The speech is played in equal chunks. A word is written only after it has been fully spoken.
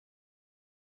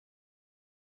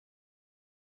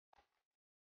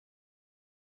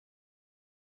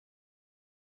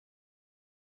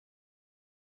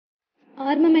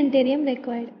Armamentarium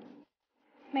required: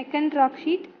 Mechanrock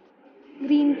sheet,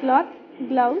 green cloth,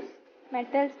 gloves,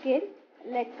 metal scale,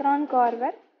 electron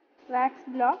carver, wax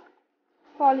block,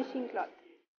 polishing cloth.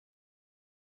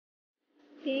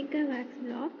 Take a wax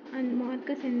block and mark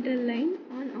a central line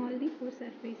on all the four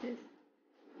surfaces.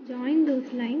 Join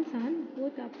those lines on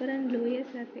both upper and lower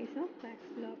surface of wax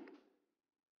block.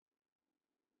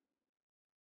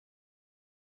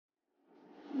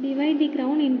 Divide the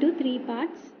crown into three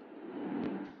parts.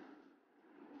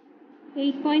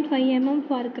 8.5 mm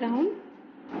for crown,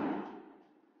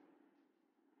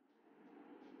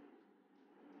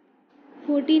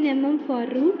 14 mm for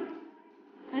root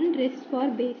and rest for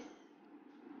base.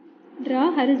 Draw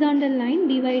horizontal line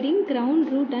dividing crown,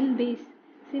 root and base.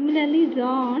 Similarly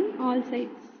draw on all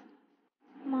sides.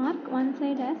 Mark one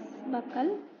side as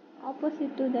buccal,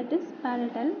 opposite to that is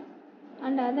palatal,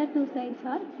 and other two sides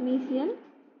are mesial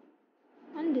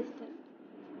and distal.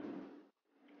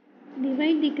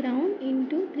 Divide the crown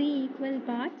into three equal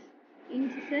parts: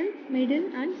 incisal, middle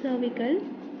and cervical.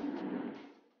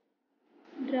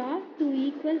 Draw two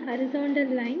equal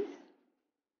horizontal lines.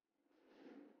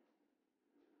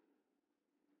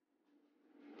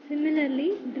 Similarly,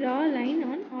 draw a line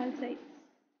on all sides.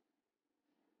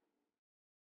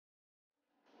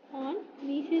 On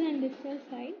mesial and distal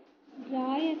side,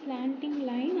 draw a slanting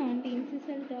line on the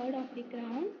incisal third of the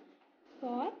crown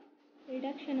for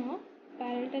reduction of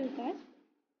palatal cusp.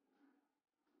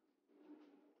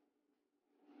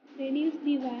 Reduce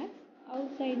the wax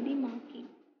outside the marking.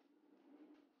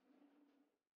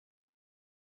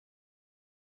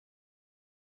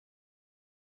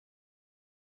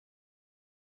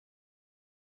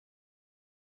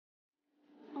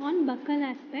 On buccal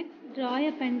aspect, draw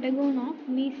a pentagon of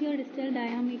mesiodistal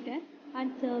diameter at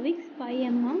cervix 5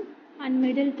 mm and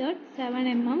middle third 7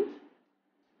 mm.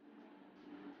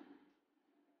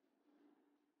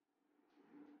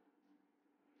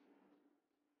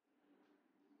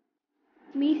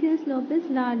 Mesial slope is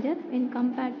larger when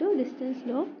compared to distal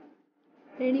slope.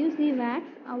 Reduce the wax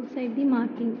outside the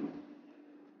marking.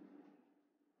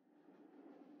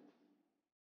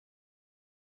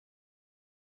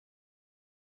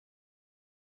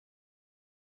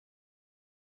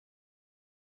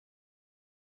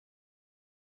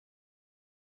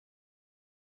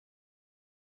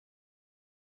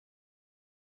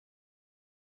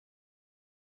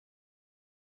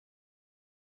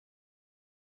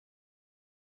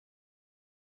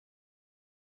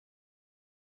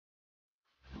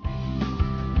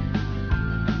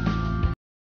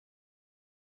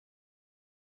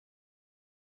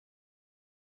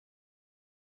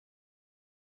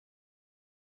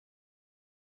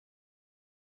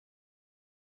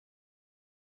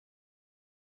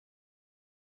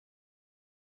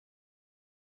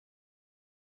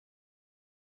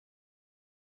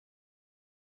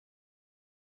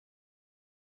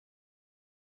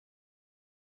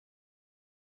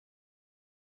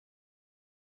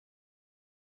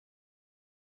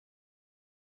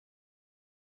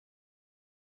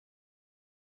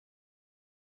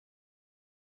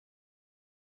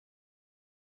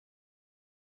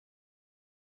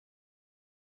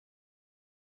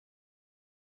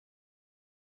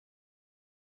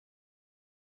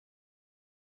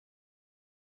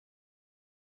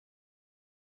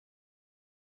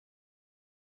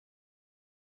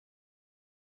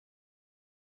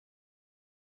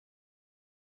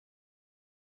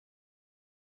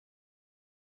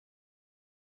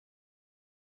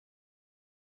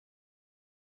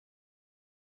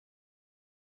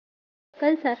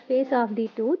 Buccal surface of the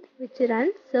tooth which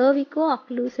runs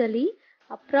cervico-occlusally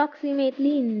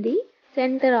approximately in the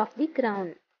center of the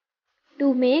crown.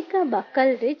 To make a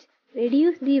buccal ridge,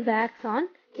 reduce the wax on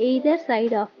either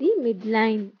side of the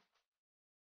midline.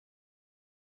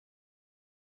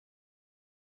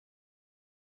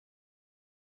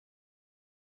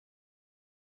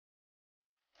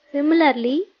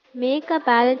 Similarly, make a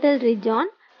palatal ridge on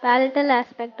palatal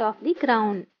aspect of the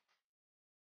crown.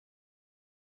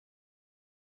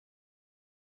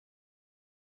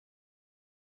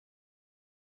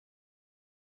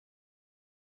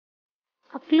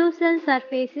 Occlusal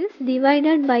surface is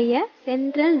divided by a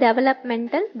central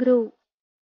developmental groove.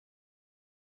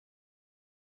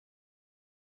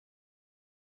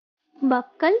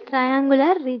 Buccal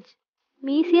triangular ridge.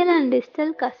 Mesial and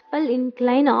distal cuspal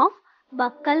incline of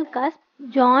buccal cusp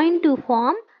join to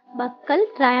form buccal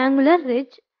triangular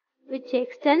ridge, which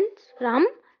extends from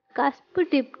cusp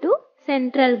tip to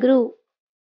central groove.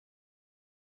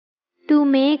 To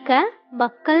make a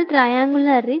buccal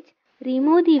triangular ridge,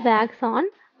 remove the wax on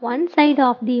one side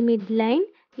of the midline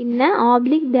in an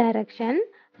oblique direction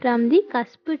from the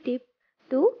cusp tip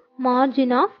to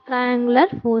margin of triangular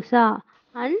fossa,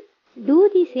 and do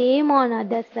the same on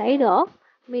other side of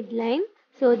midline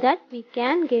so that we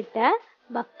can get a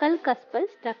buccal cuspal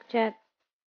structure.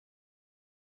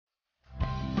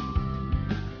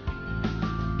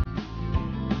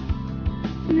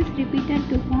 Is repeated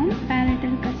to form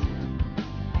palatal cusp.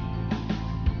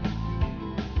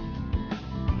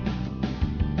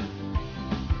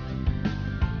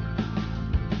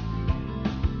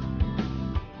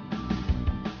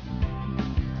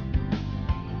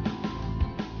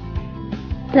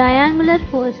 Triangular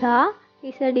fossa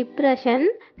is a depression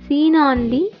seen on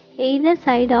the either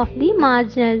side of the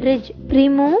marginal ridge.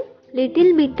 Remove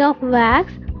little bit of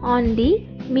wax on the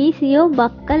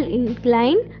mesio-buccal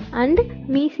incline and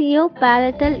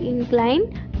mesio-palatal incline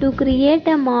to create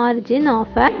a margin of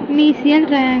a Mesial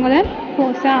triangular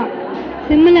fossa.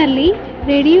 Similarly,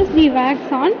 reduce the wax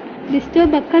on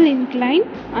distobuccal incline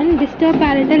and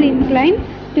distopalatal incline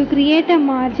to create a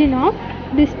margin of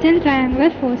distal triangular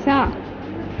fossa.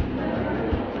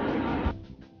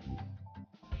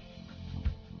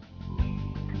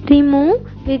 Remove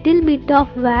little bit of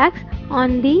wax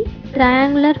on the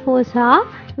triangular fossa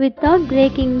without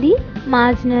breaking the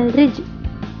marginal ridge.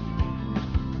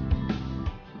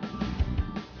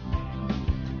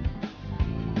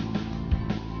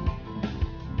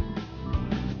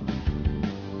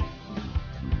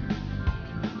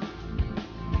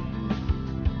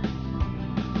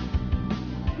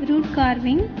 Root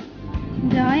carving.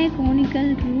 Draw a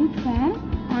conical root form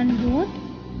on both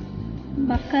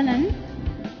buccal and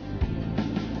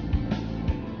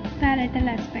palatal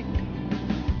aspect.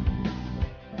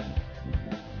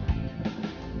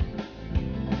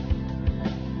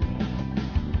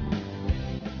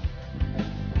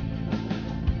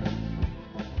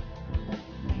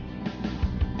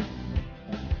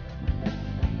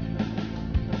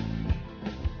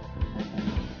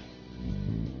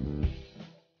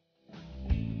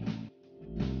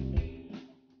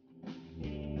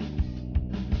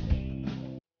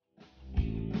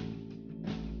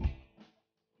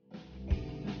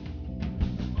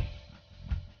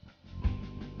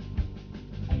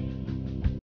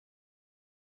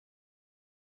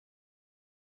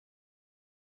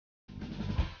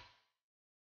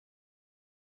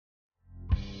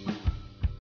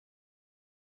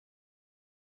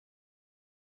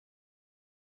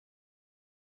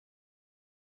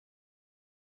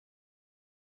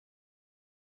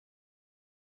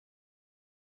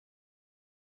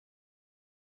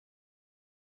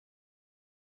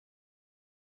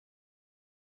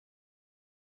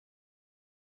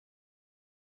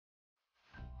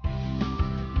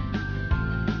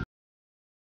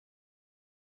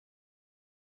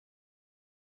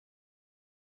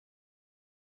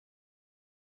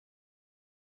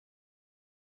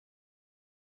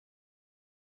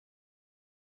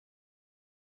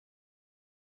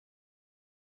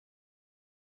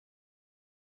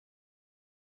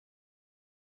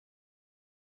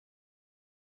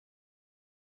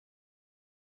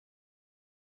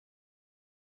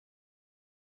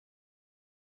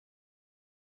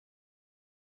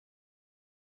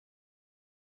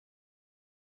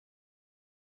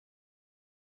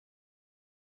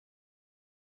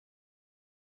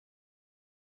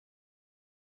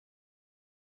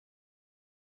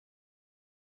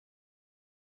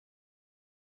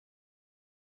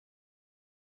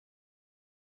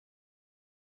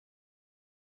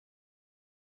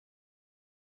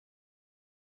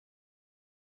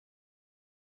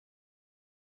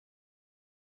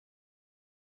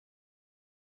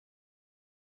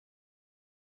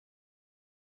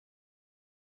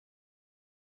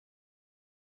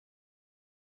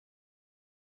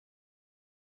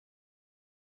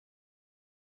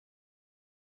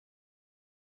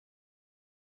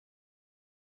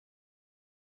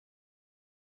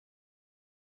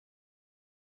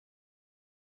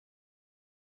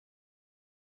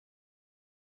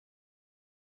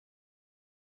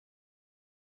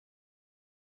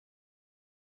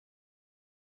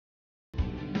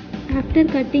 After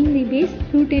cutting the base,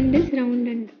 root end is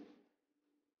rounded.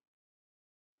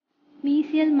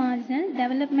 Mesial marginal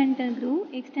developmental groove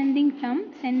extending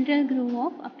from central groove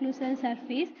of occlusal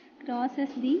surface crosses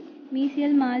the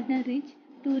mesial marginal ridge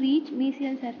to reach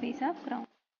mesial surface of crown.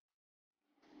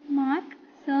 Mark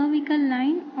cervical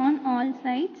line on all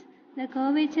sides. The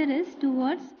curvature is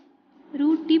towards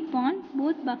root tip on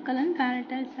both buccal and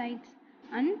palatal sides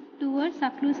and towards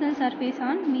occlusal surface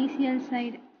on mesial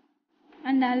side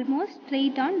and almost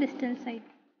straight on distal side.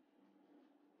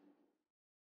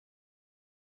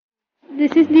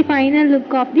 This is the final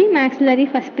look of the maxillary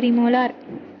first premolar.